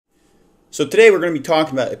So today we're going to be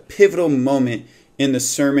talking about a pivotal moment in the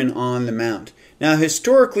Sermon on the Mount. Now,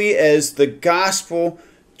 historically, as the gospel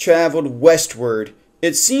traveled westward,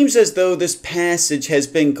 it seems as though this passage has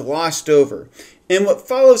been glossed over. And what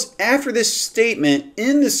follows after this statement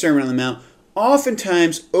in the Sermon on the Mount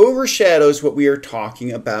oftentimes overshadows what we are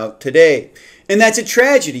talking about today. And that's a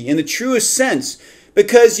tragedy in the truest sense,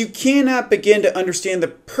 because you cannot begin to understand the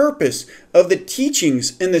purpose of the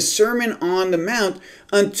teachings in the Sermon on the Mount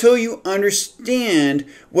until you understand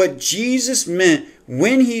what Jesus meant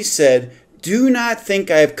when he said, "Do not think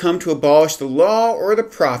I have come to abolish the law or the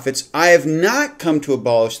prophets. I have not come to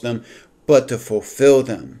abolish them, but to fulfill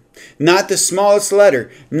them. Not the smallest letter,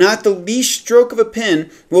 not the least stroke of a pen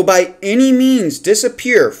will by any means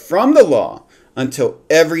disappear from the law until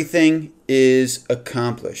everything is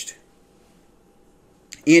accomplished."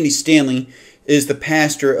 Andy Stanley is the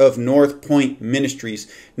pastor of North Point Ministries.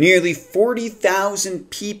 Nearly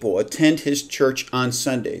 40,000 people attend his church on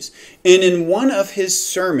Sundays. And in one of his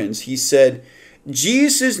sermons, he said,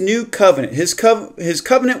 Jesus' new covenant, his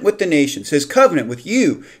covenant with the nations, his covenant with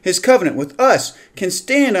you, his covenant with us, can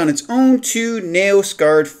stand on its own two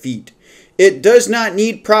nail-scarred feet. It does not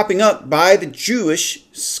need propping up by the Jewish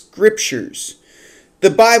scriptures. The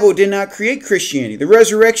Bible did not create Christianity. The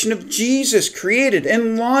resurrection of Jesus created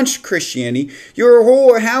and launched Christianity. Your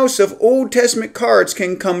whole house of Old Testament cards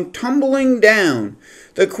can come tumbling down.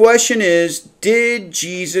 The question is, did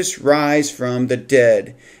Jesus rise from the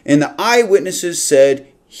dead? And the eyewitnesses said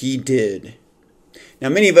he did. Now,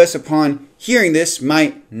 many of us, upon hearing this,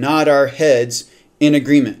 might nod our heads in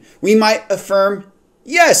agreement. We might affirm,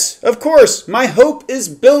 yes, of course, my hope is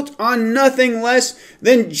built on nothing less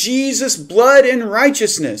than Jesus' blood and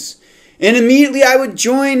righteousness. And immediately I would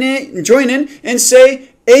join in and say,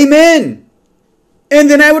 amen. And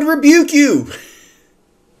then I would rebuke you.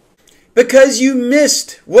 Because you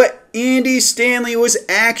missed what Andy Stanley was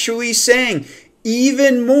actually saying.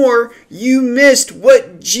 Even more, you missed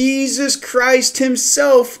what Jesus Christ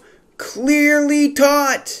himself clearly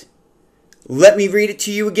taught. Let me read it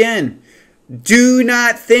to you again. Do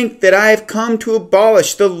not think that I have come to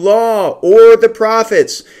abolish the law or the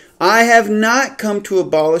prophets. I have not come to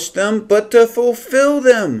abolish them, but to fulfill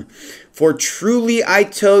them. For truly I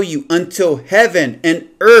tell you, until heaven and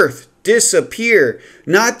earth disappear,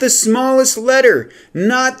 not the smallest letter,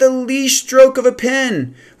 not the least stroke of a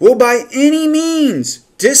pen, will by any means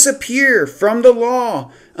disappear from the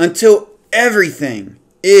law until everything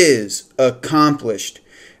is accomplished.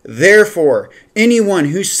 Therefore, anyone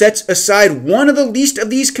who sets aside one of the least of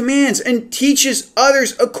these commands and teaches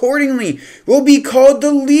others accordingly will be called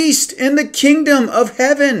the least in the kingdom of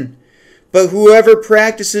heaven. But whoever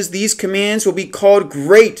practices these commands will be called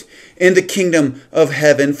great in the kingdom of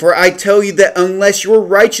heaven. For I tell you that unless your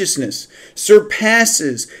righteousness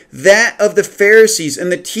surpasses that of the Pharisees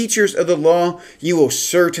and the teachers of the law, you will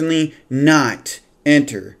certainly not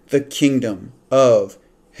enter the kingdom of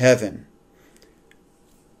heaven.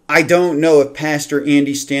 I don't know if Pastor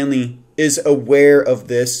Andy Stanley is aware of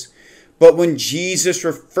this, but when Jesus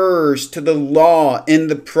refers to the law and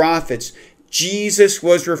the prophets, Jesus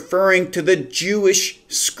was referring to the Jewish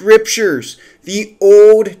scriptures, the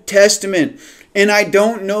Old Testament. And I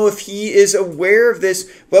don't know if he is aware of this,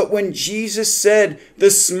 but when Jesus said the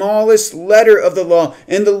smallest letter of the law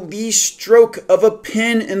and the least stroke of a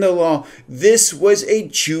pen in the law, this was a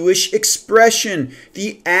Jewish expression.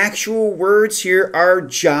 The actual words here are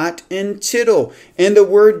jot and tittle. And the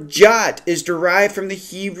word jot is derived from the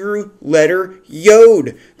Hebrew letter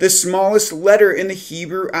yod, the smallest letter in the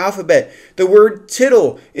Hebrew alphabet. The word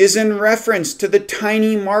tittle is in reference to the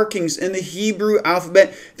tiny markings in the Hebrew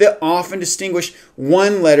alphabet that often distinguish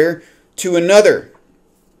one letter to another.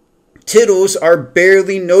 Tittles are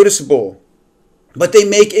barely noticeable, but they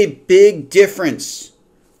make a big difference.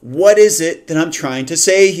 What is it that I'm trying to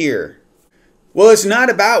say here? Well, it's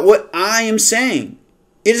not about what I am saying.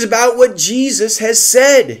 It is about what Jesus has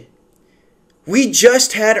said. We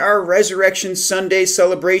just had our Resurrection Sunday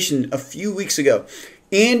celebration a few weeks ago.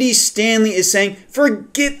 Andy Stanley is saying,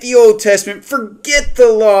 forget the Old Testament, forget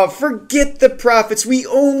the law, forget the prophets. We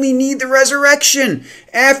only need the resurrection.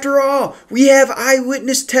 After all, we have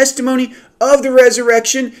eyewitness testimony of the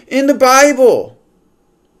resurrection in the Bible.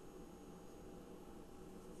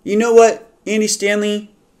 You know what Andy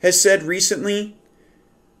Stanley has said recently?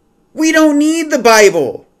 We don't need the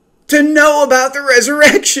Bible to know about the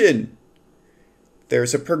resurrection.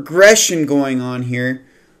 There's a progression going on here.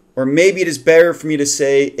 Or maybe it is better for me to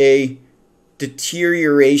say a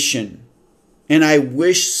deterioration. And I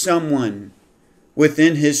wish someone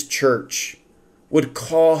within his church would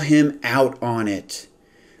call him out on it.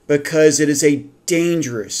 Because it is a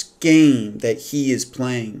dangerous game that he is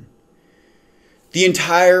playing. The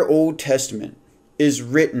entire Old Testament is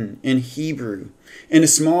written in Hebrew and a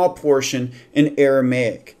small portion in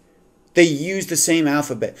Aramaic. They use the same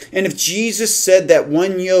alphabet. And if Jesus said that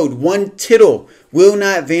one yod, one tittle, will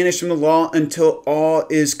not vanish from the law until all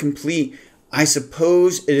is complete, I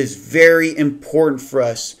suppose it is very important for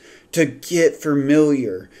us to get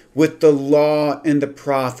familiar with the law and the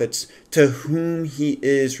prophets to whom he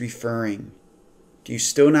is referring. Do you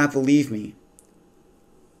still not believe me?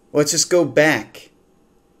 Let's just go back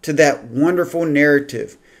to that wonderful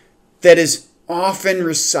narrative that is often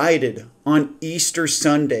recited on Easter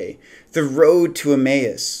Sunday, the road to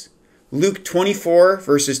Emmaus. Luke 24,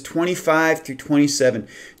 verses 25 through 27.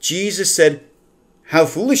 Jesus said, "How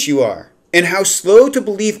foolish you are, and how slow to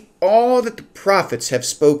believe all that the prophets have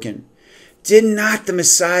spoken. Did not the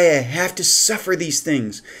Messiah have to suffer these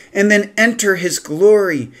things and then enter his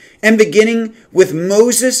glory? And beginning with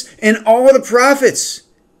Moses and all the prophets,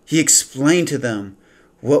 he explained to them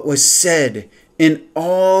what was said in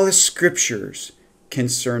all the scriptures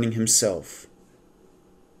concerning himself."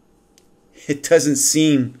 It doesn't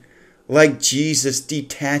seem like Jesus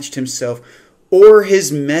detached himself or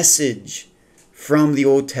his message from the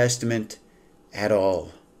Old Testament at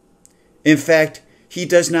all. In fact, he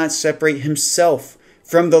does not separate himself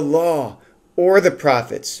from the law or the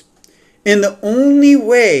prophets. And the only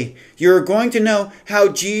way you're going to know how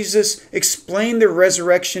Jesus explained the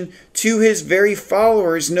resurrection to his very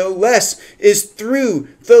followers, no less, is through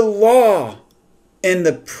the law and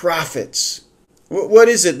the prophets. What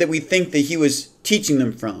is it that we think that he was teaching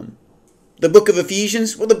them from? The book of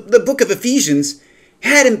Ephesians? Well, the book of Ephesians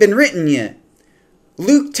hadn't been written yet.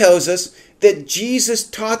 Luke tells us that Jesus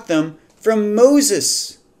taught them from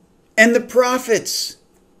Moses and the prophets.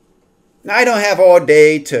 Now, I don't have all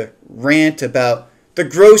day to rant about the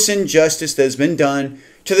gross injustice that has been done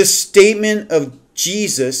to the statement of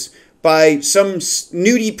Jesus by some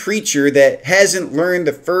snooty preacher that hasn't learned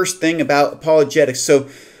the first thing about apologetics. So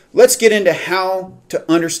let's get into how to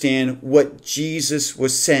understand what Jesus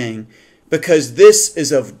was saying, because this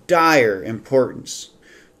is of dire importance.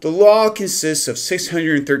 The law consists of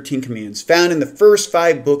 613 commands found in the first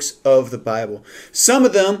 5 books of the Bible. Some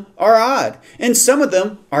of them are odd, and some of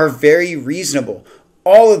them are very reasonable.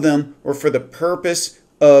 All of them were for the purpose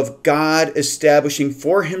of God establishing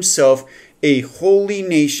for himself a holy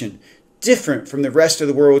nation, different from the rest of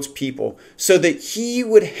the world's people, so that he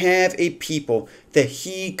would have a people that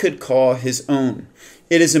he could call his own.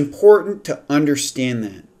 It is important to understand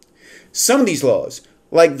that. Some of these laws,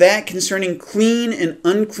 like that concerning clean and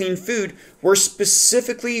unclean food, were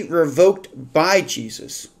specifically revoked by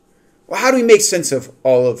Jesus. Well, how do we make sense of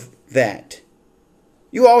all of that?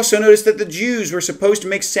 You also notice that the Jews were supposed to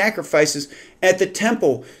make sacrifices at the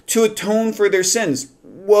temple to atone for their sins.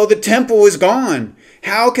 Well, the temple is gone.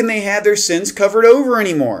 How can they have their sins covered over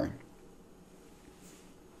anymore?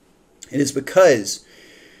 It is because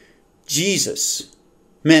Jesus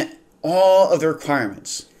met all of the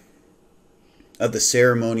requirements of the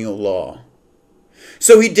ceremonial law.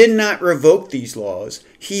 So he did not revoke these laws.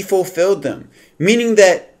 He fulfilled them, meaning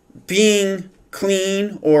that being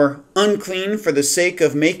clean or unclean for the sake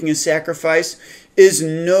of making a sacrifice is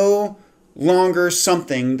no longer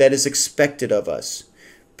something that is expected of us.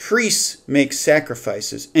 Priests make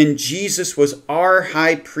sacrifices, and Jesus was our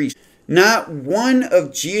high priest. Not one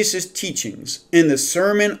of Jesus' teachings in the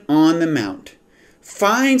Sermon on the Mount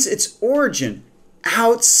finds its origin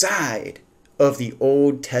outside of the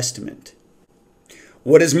Old Testament.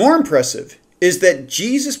 What is more impressive is that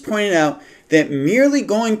Jesus pointed out that merely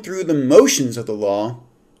going through the motions of the law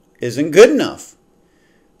isn't good enough.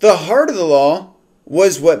 The heart of the law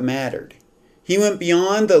was what mattered. He went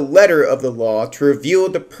beyond the letter of the law to reveal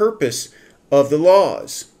the purpose of the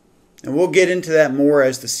laws. And we'll get into that more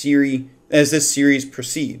as this series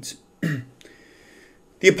proceeds.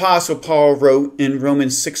 The Apostle Paul wrote in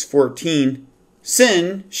Romans 6:14,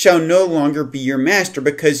 "Sin shall no longer be your master,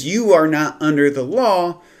 because you are not under the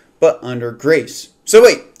law, but under grace." So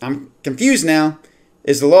wait, I'm confused now.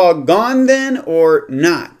 Is the law gone then or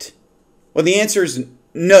not? Well, the answer is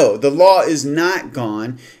no. The law is not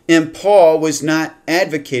gone, and Paul was not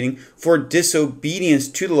advocating for disobedience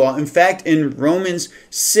to the law. In fact, in Romans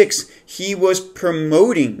 6, he was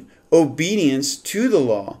promoting obedience to the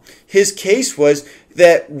law. His case was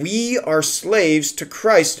that we are slaves to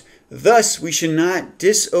Christ, thus we should not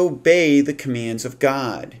disobey the commands of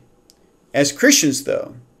God. As Christians,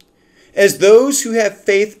 though, as those who have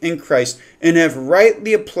faith in Christ and have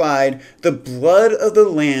rightly applied the blood of the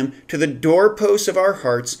Lamb to the doorposts of our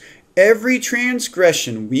hearts Every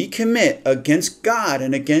transgression we commit against God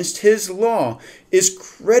and against his law is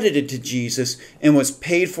credited to Jesus and was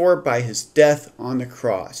paid for by his death on the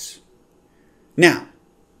cross. Now,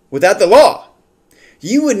 without the law,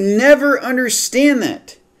 you would never understand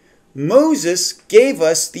that. Moses gave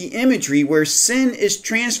us the imagery where sin is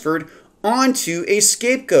transferred onto a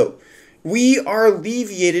scapegoat. We are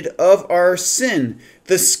alleviated of our sin.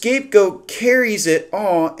 The scapegoat carries it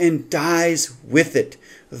all and dies with it.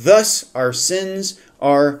 Thus, our sin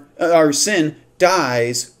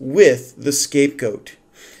dies with the scapegoat.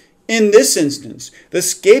 In this instance, the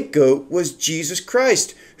scapegoat was Jesus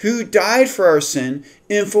Christ, who died for our sin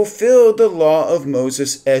and fulfilled the law of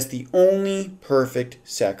Moses as the only perfect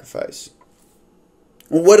sacrifice.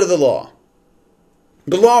 Well, what of the law?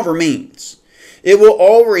 The law remains. It will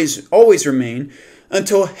always remain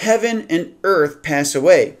until heaven and earth pass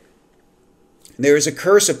away. There is a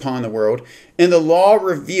curse upon the world, and the law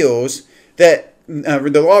reveals that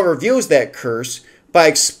curse by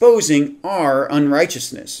exposing our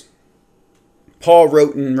unrighteousness. Paul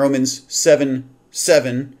wrote in Romans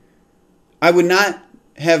 7:7, "I would not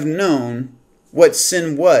have known what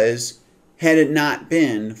sin was had it not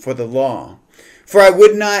been for the law. For I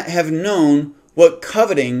would not have known what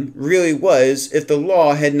coveting really was if the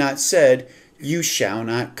law had not said, 'You shall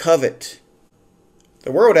not covet.'"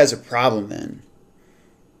 The world has a problem then.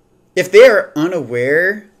 If they are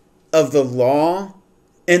unaware of the law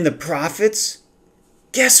and the prophets,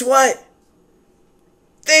 guess what?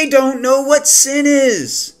 They don't know what sin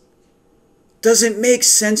is. Does it make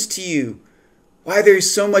sense to you why there's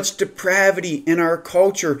so much depravity in our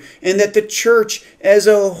culture and that the church as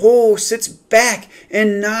a whole sits back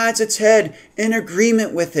and nods its head in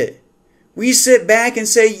agreement with it? We sit back and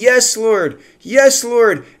say, "Yes, Lord. Yes,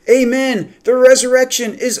 Lord. Amen. The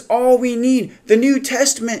resurrection is all we need. The New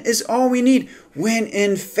Testament is all we need." When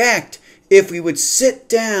in fact, if we would sit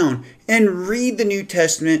down and read the New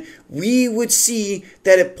Testament, we would see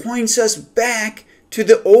that it points us back to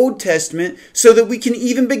the Old Testament so that we can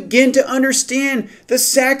even begin to understand the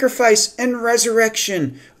sacrifice and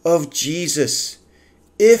resurrection of Jesus.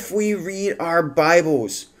 If we read our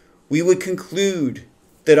Bibles, we would conclude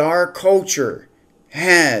that our culture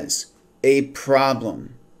has a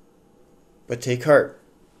problem. But take heart.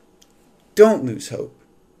 Don't lose hope.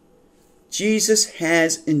 Jesus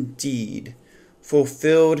has indeed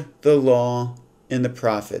fulfilled the law and the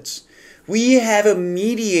prophets. We have a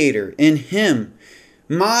mediator in him.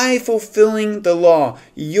 My fulfilling the law,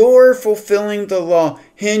 your fulfilling the law,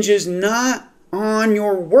 hinges not on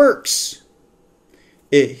your works.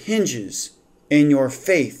 It hinges in your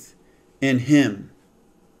faith in him.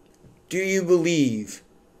 Do you believe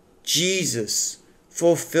Jesus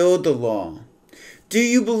fulfilled the law? Do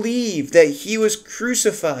you believe that he was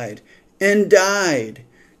crucified and died?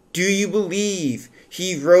 Do you believe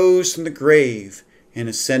he rose from the grave and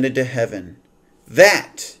ascended to heaven?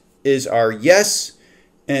 That is our yes,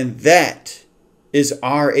 and that is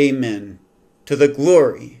our amen to the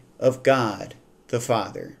glory of God the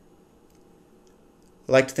Father.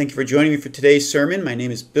 I'd like to thank you for joining me for today's sermon. My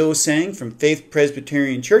name is Bill Sang from Faith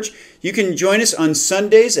Presbyterian Church. You can join us on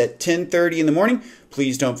Sundays at 10:30 in the morning.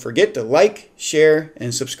 Please don't forget to like, share,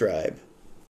 and subscribe.